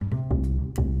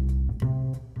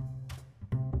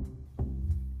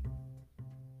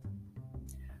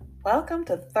Welcome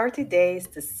to 30 Days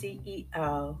to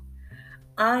CEO.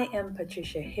 I am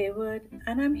Patricia Haywood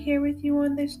and I'm here with you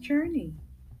on this journey.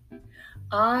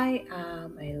 I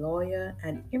am a lawyer,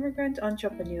 an immigrant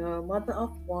entrepreneur, mother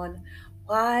of one,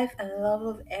 wife, and lover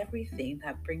of everything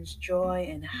that brings joy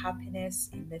and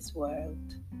happiness in this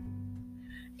world.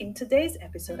 In today's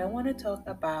episode, I want to talk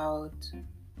about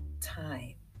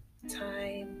time.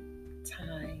 Time.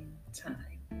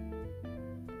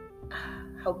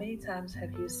 How many times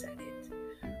have you said it?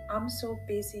 I'm so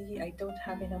busy. I don't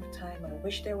have enough time. I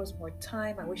wish there was more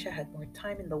time. I wish I had more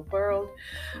time in the world.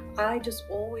 I just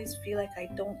always feel like I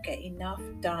don't get enough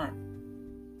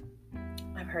done.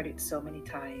 I've heard it so many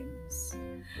times.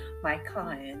 My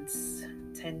clients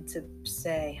tend to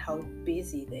say how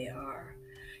busy they are.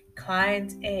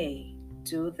 Client A,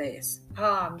 do this.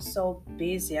 Oh, I'm so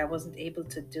busy. I wasn't able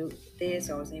to do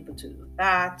this. I wasn't able to do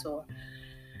that.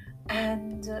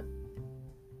 And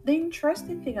the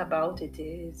interesting thing about it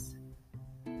is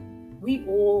we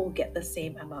all get the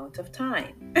same amount of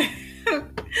time.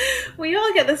 We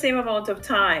all get the same amount of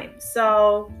time.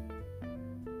 So,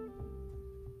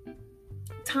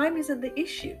 time isn't the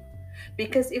issue.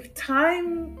 Because if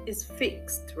time is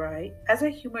fixed, right, as a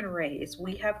human race,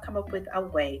 we have come up with a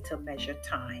way to measure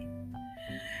time.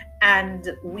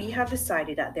 And we have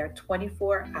decided that there are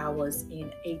 24 hours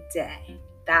in a day.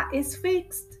 That is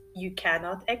fixed. You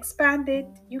cannot expand it.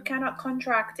 You cannot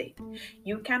contract it.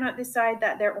 You cannot decide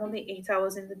that there are only 8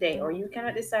 hours in the day, or you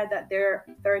cannot decide that there are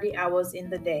 30 hours in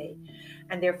the day,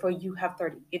 and therefore you have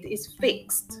 30. It is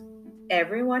fixed.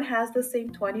 Everyone has the same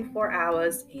 24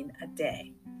 hours in a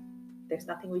day. There's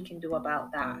nothing we can do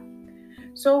about that.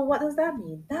 So, what does that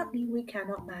mean? That means we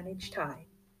cannot manage time.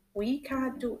 We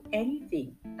can't do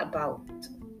anything about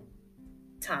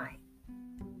time.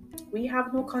 We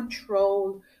have no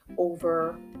control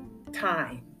over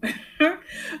time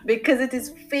because it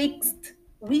is fixed.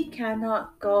 We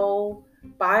cannot go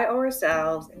by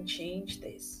ourselves and change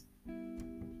this.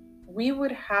 We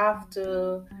would have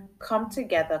to come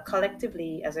together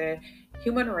collectively as a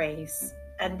human race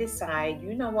and decide,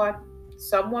 you know what,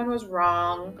 someone was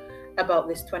wrong about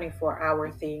this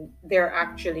 24-hour thing. They're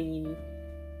actually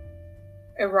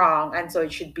wrong, and so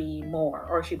it should be more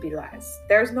or it should be less.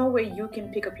 There's no way you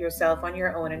can pick up yourself on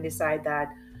your own and decide that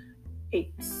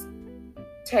it's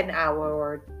 10 hours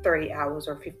or 30 hours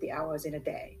or 50 hours in a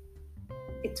day.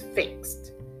 It's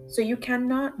fixed. So you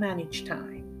cannot manage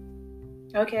time.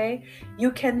 Okay?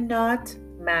 You cannot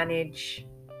manage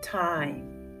time.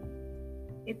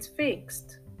 It's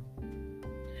fixed.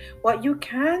 What you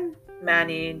can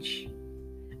manage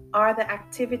are the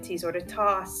activities or the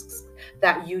tasks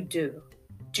that you do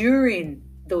during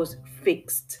those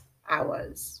fixed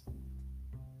hours.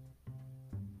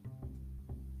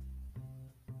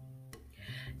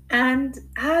 And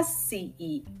as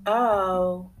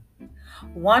CEO,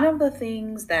 one of the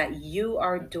things that you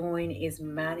are doing is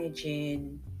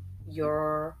managing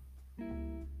your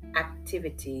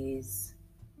activities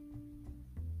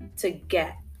to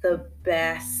get the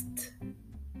best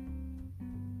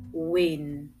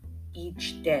win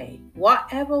each day.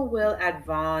 Whatever will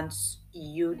advance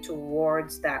you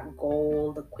towards that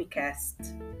goal the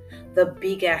quickest, the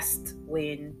biggest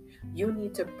win, you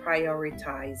need to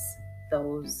prioritize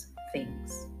those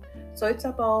things. So it's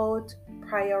about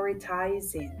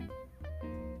prioritizing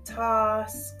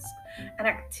tasks and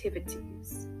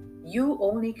activities. You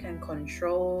only can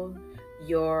control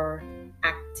your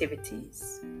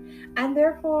activities. And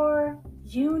therefore,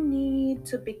 you need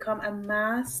to become a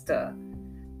master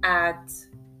at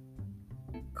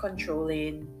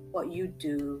controlling what you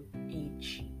do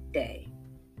each day.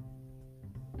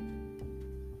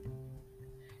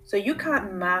 So you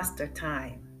can't master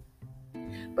time,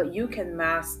 but you can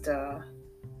master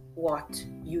what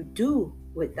you do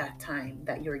with that time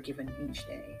that you're given each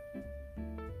day.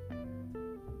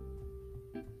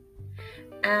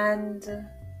 And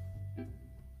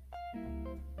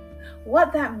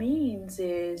what that means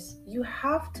is you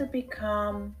have to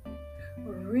become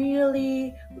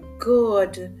really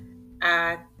good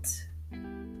at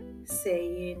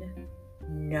saying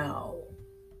no.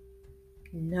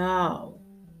 No.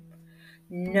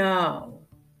 No.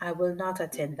 I will not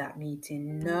attend that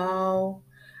meeting. No.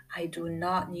 I do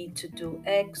not need to do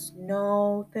X.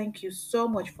 No, thank you so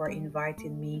much for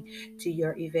inviting me to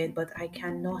your event, but I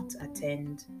cannot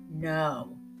attend.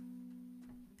 No.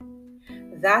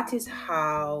 That is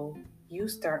how you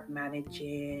start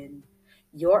managing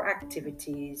your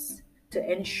activities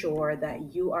to ensure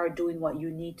that you are doing what you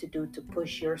need to do to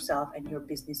push yourself and your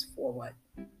business forward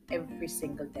every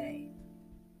single day.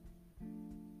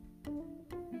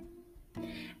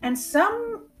 And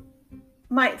some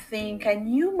might think, and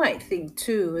you might think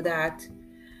too, that,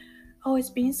 oh, it's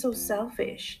being so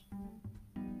selfish.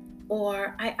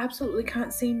 Or I absolutely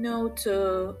can't say no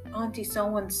to Auntie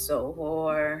so and so,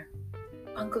 or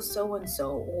Uncle so and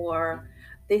so, or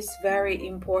this very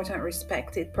important,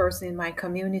 respected person in my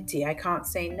community. I can't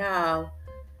say no.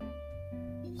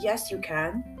 Yes, you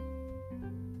can.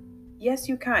 Yes,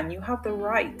 you can. You have the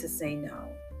right to say no.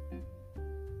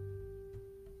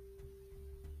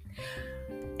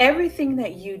 Everything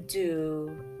that you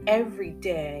do every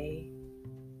day,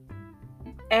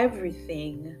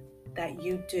 everything that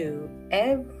you do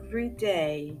every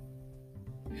day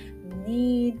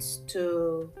needs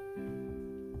to,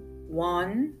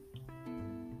 one,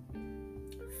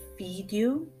 feed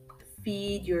you,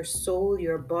 feed your soul,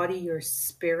 your body, your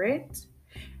spirit.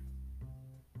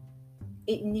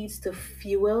 It needs to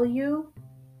fuel you.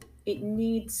 It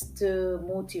needs to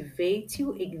motivate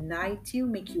you, ignite you,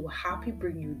 make you happy,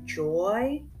 bring you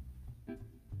joy.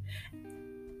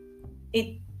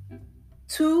 It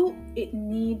Two, it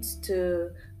needs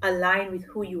to align with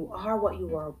who you are, what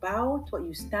you are about, what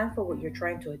you stand for, what you're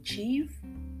trying to achieve.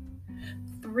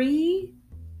 Three,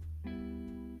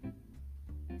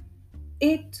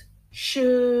 it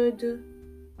should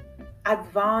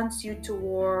advance you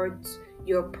towards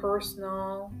your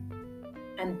personal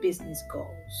and business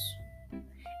goals.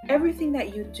 Everything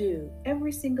that you do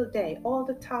every single day, all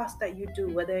the tasks that you do,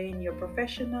 whether in your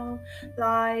professional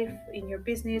life, in your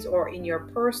business, or in your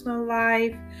personal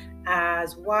life,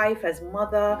 as wife, as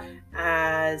mother,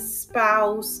 as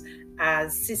spouse,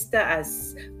 as sister,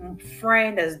 as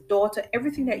friend, as daughter,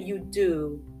 everything that you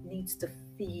do needs to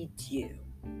feed you,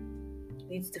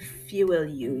 needs to fuel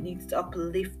you, needs to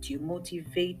uplift you,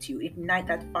 motivate you, ignite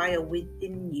that fire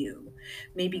within you,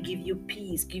 maybe give you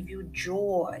peace, give you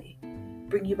joy,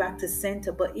 bring you back to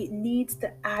center. But it needs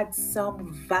to add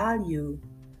some value,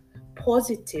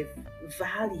 positive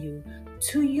value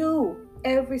to you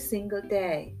every single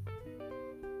day.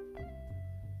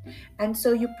 And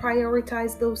so you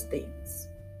prioritize those things.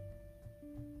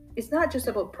 It's not just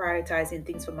about prioritizing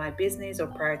things for my business or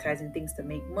prioritizing things to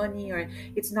make money, or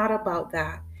it's not about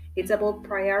that. It's about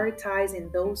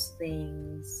prioritizing those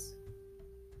things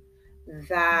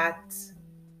that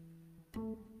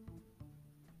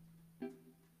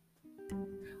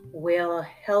will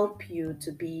help you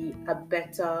to be a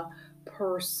better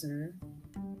person,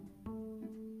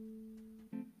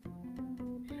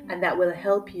 and that will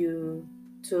help you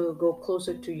to go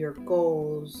closer to your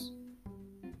goals,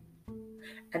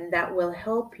 and that will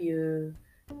help you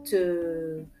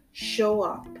to show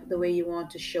up the way you want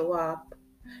to show up,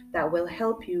 that will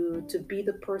help you to be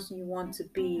the person you want to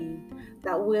be,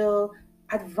 that will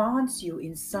advance you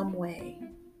in some way.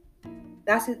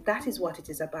 That is what it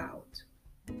is about.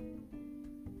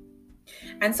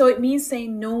 And so it means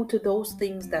saying no to those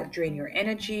things that drain your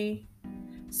energy,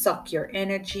 suck your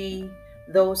energy,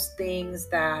 those things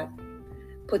that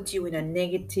put you in a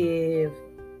negative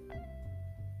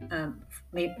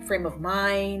frame of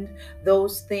mind,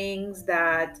 those things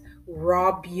that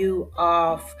rob you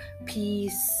of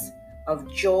peace,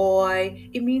 of joy.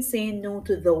 It means saying no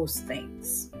to those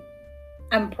things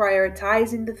and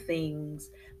prioritizing the things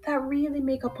that really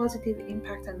make a positive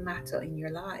impact and matter in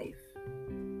your life.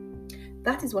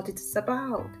 That is what it is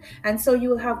about. And so you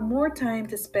will have more time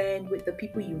to spend with the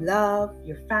people you love,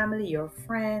 your family, your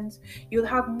friends. You'll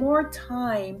have more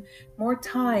time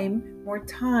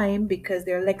because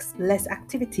there are less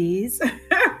activities,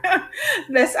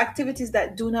 less activities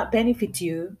that do not benefit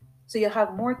you. So you'll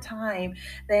have more time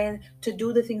then to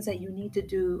do the things that you need to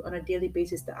do on a daily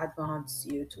basis to advance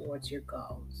you towards your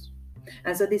goals.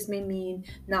 And so this may mean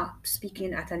not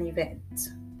speaking at an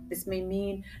event. This may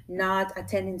mean not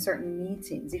attending certain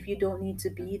meetings if you don't need to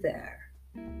be there.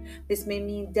 This may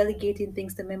mean delegating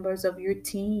things to members of your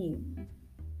team.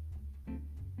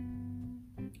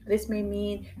 This may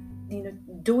mean,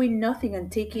 doing nothing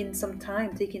and taking some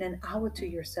time, taking an hour to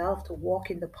yourself to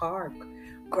walk in the park,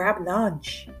 grab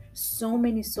lunch. So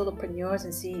many solopreneurs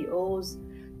and CEOs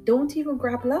don't even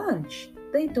grab lunch.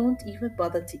 They don't even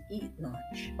bother to eat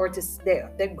lunch, or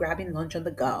they're grabbing lunch on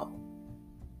the go.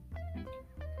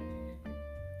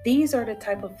 These are the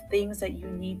type of things that you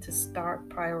need to start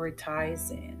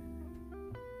prioritizing.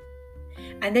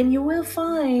 And then you will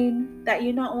find that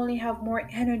you not only have more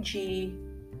energy,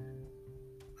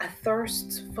 a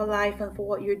thirst for life and for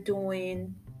what you're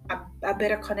doing, a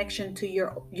better connection to your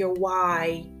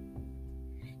why.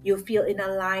 You'll feel in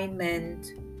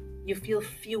alignment. You feel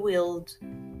fueled.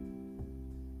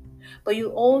 But you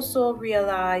also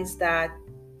realize that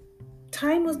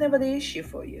time was never the issue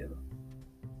for you.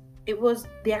 It was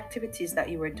the activities that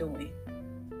you were doing.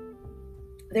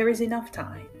 there is enough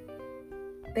time.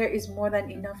 There is more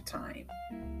than enough time.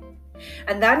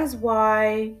 And that is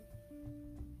why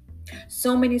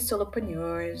so many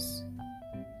solopreneurs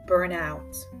burn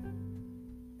out,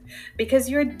 because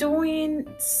you're doing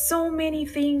so many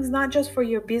things, not just for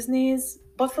your business,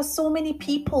 but for so many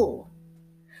people.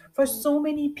 For so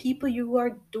many people, you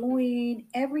are doing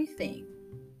everything.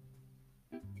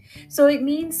 So it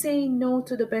means saying no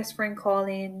to the best friend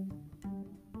calling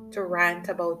to rant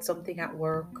about something at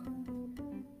work.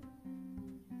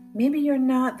 Maybe you're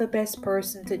not the best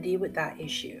person to deal with that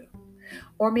issue.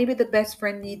 Or maybe the best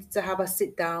friend needs to have a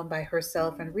sit down by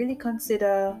herself and really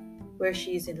consider where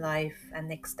she is in life and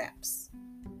next steps.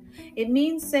 It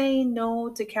means saying no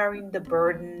to carrying the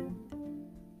burden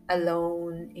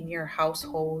alone in your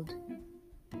household.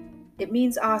 It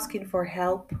means asking for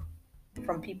help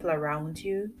from people around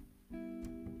you.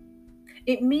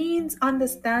 It means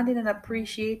understanding and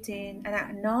appreciating and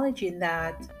acknowledging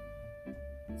that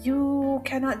you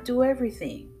cannot do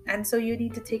everything. And so you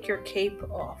need to take your cape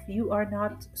off. You are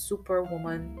not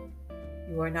superwoman.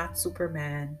 You are not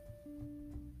Superman.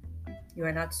 You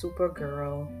are not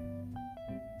Supergirl.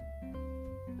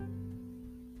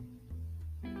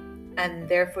 And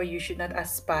therefore, you should not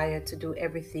aspire to do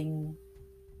everything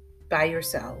by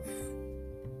yourself.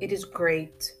 It is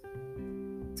great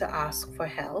to ask for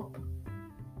help.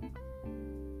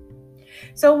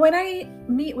 So when I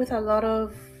meet with a lot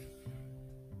of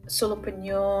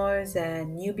solopreneurs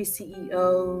and newbie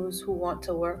CEOs who want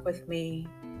to work with me,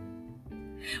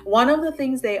 one of the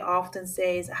things they often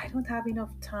say is, I don't have enough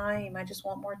time. I just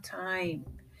want more time.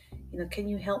 Can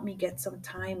you help me get some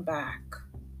time back?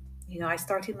 I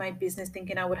started my business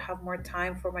thinking I would have more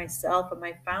time for myself and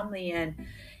my family, and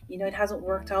it hasn't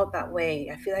worked out that way.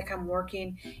 I feel like I'm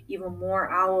working even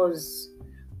more hours,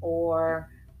 or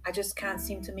I just can't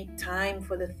seem to make time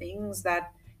for the things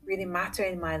that really matter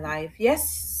in my life.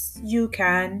 Yes, you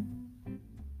can.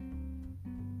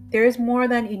 There is more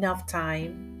than enough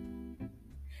time.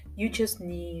 You just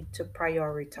need to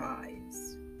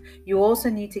prioritize. You also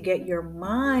need to get your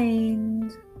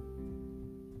mind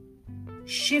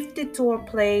shifted to a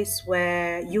place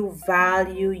where you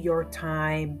value your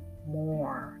time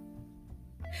more.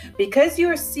 Because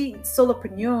you're a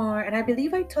solopreneur, and I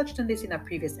believe I touched on this in a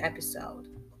previous episode.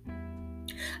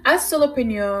 As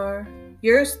solopreneur,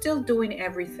 you're still doing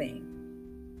everything.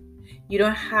 You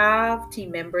don't have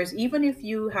team members, even if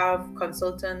you have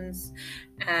consultants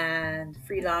and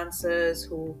freelancers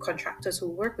contractors who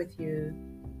work with you.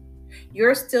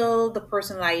 You're still the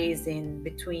person liaising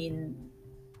between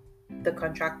the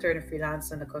contractor, the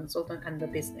freelancer, and the consultant and the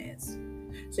business.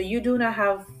 So you do not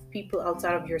have people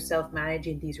outside of yourself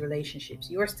managing these relationships.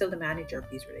 You are still the manager of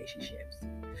these relationships.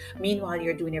 Meanwhile,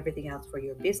 you're doing everything else for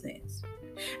your business.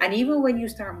 And even when you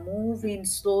start moving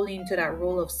slowly into that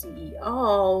role of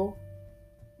CEO,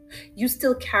 you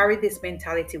still carry this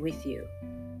mentality with you.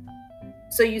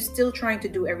 So you're still trying to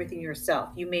do everything yourself.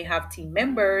 You may have team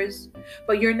members,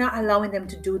 but you're not allowing them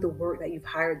to do the work that you've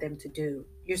hired them to do.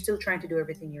 You're still trying to do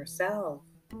everything yourself.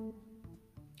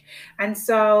 And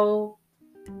so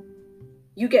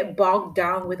you get bogged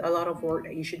down with a lot of work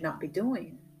that you should not be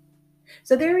doing.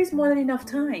 So there is more than enough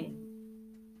time.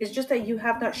 It's just that you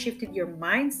have not shifted your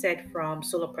mindset from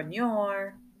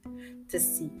solopreneur to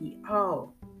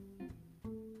CEO.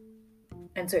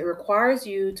 And so it requires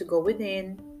you to go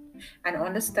within and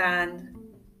understand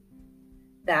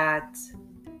that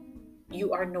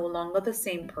you are no longer the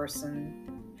same person.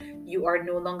 You are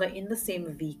no longer in the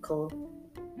same vehicle.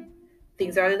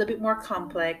 Things are a little bit more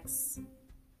complex,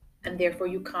 and therefore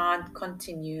you can't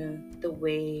continue the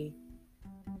way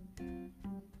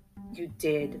you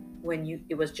did when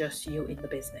it was just you in the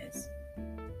business.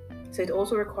 So it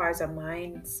also requires a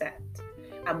mindset,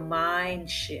 a mind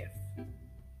shift,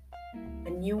 a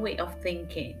new way of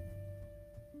thinking.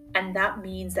 And that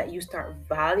means that you start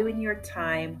valuing your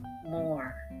time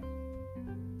more.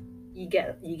 You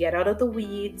get out of the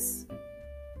weeds,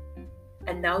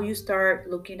 and now you start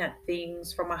looking at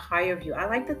things from a higher view. I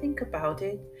like to think about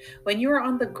it. When you're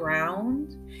on the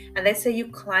ground, and let's say you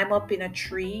climb up in a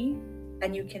tree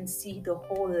and you can see the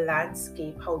whole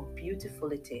landscape, how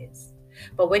beautiful it is.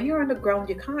 But when you're on the ground,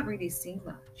 you can't really see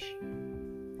much.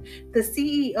 The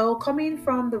CEO, coming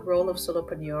from the role of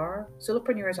solopreneur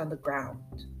is on the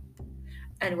ground.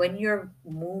 And when you're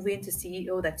moving to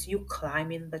CEO, that's you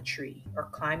climbing the tree or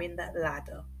climbing that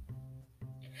ladder.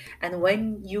 And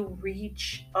when you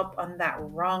reach up on that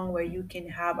rung where you can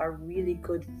have a really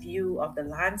good view of the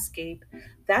landscape,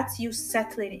 that's you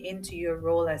settling into your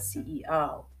role as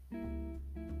CEO.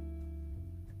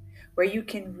 where you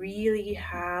can really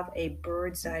have a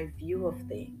bird's eye view of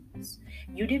things.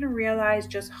 You didn't realize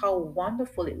just how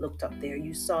wonderful it looked up there.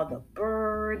 You saw the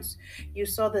birds, you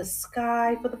saw the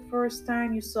sky for the first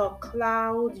time, you saw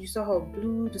clouds, you saw how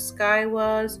blue the sky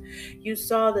was, you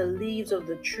saw the leaves of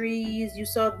the trees, you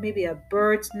saw maybe a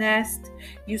bird's nest,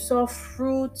 you saw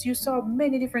fruits, you saw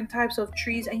many different types of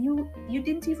trees, and you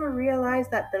didn't even realize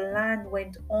that the land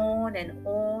went on and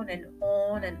on and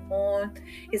on and on.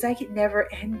 It's like it never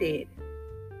ended.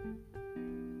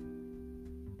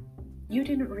 You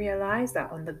didn't realize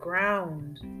that on the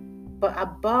ground, but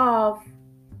above,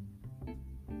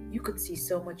 you could see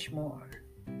so much more.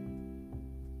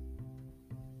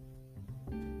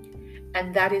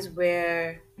 And that is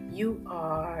where you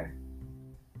are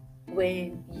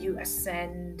when you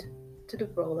ascend to the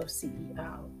role of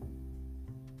CEO.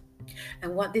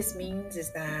 And what this means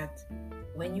is that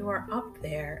when you are up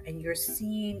there and you're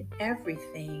seeing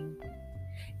everything,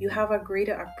 you have a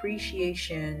greater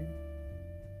appreciation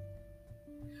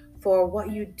for what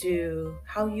you do,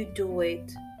 how you do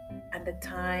it, and the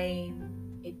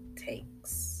time it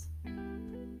takes.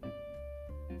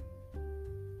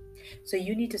 So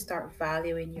you need to start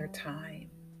valuing your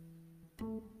time.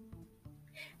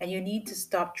 And you need to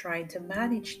stop trying to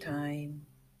manage time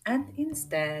and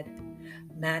instead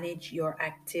manage your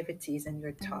activities and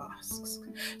your tasks.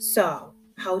 So,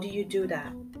 how do you do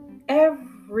that?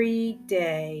 Every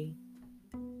day,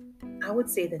 I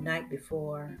would say the night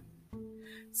before,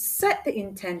 set the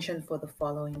intention for the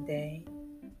following day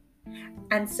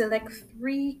and select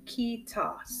 3 key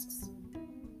tasks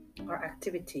or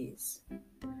activities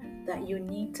that you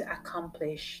need to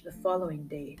accomplish the following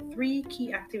day. 3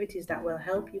 key activities that will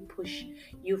help you push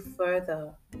you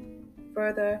further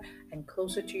and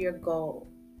closer to your goal.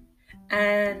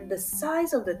 And the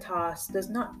size of the task does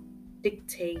not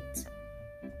dictate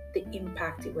the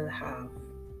impact it will have.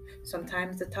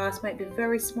 Sometimes the task might be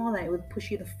very small and it will push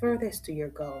you the furthest to your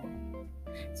goal.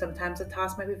 Sometimes the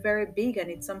task might be very big and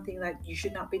it's something that you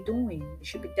should not be doing. It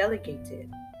should be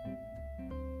delegated.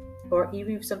 Or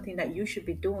even if something that you should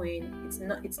be doing,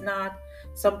 it's not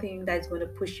something that's going to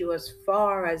push you as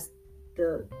far as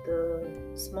the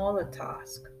smaller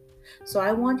task. So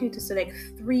I want you to select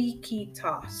 3 key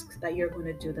tasks that you're going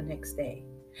to do the next day.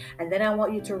 And then I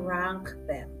want you to rank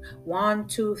them 1,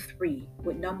 2, 3,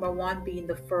 with number 1 being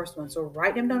the first one. So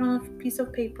write them down on a piece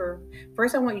of paper.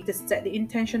 First, I want you to set the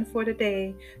intention for the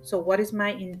day. So what is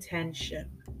my intention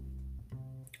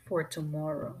for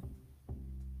tomorrow?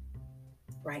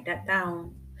 Write that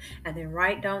down. And then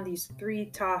write down these 3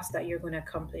 tasks that you're going to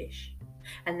accomplish.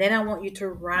 And then I want you to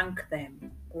rank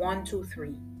them 1, 2,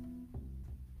 3.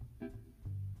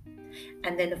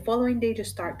 And then the following day,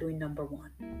 just start doing number 1.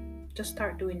 Just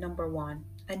start doing number 1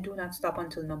 and do not stop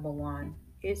until number 1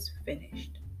 is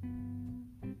finished.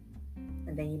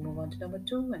 And then you move on to number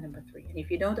 2 and number 3. And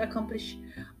if you don't accomplish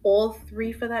all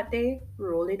 3 for that day,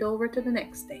 roll it over to the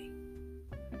next day.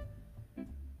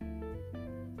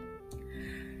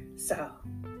 So,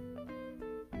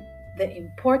 the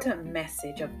important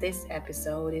message of this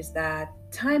episode is that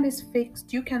time is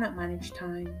fixed. You cannot manage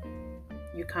time.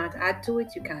 You can't add to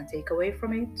it. You can't take away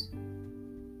from it.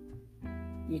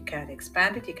 You can't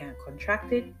expand it. You can't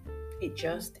contract it. It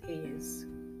just is.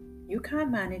 You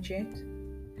can't manage it.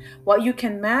 What you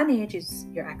can manage is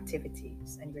your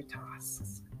activities and your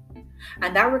tasks.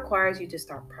 And that requires you to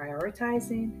start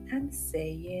prioritizing and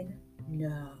saying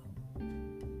no.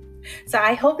 So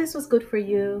I hope this was good for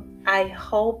you. I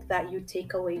hope that you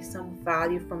take away some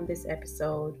value from this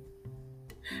episode.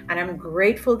 And I'm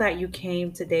grateful that you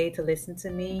came today to listen to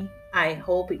me. I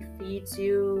hope it feeds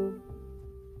you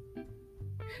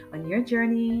on your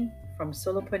journey from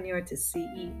solopreneur to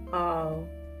CEO.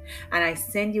 And I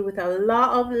send you with a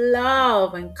lot of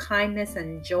love and kindness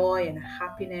and joy and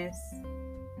happiness.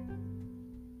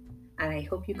 And I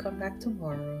hope you come back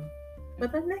tomorrow for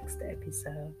the next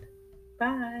episode.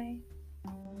 Bye.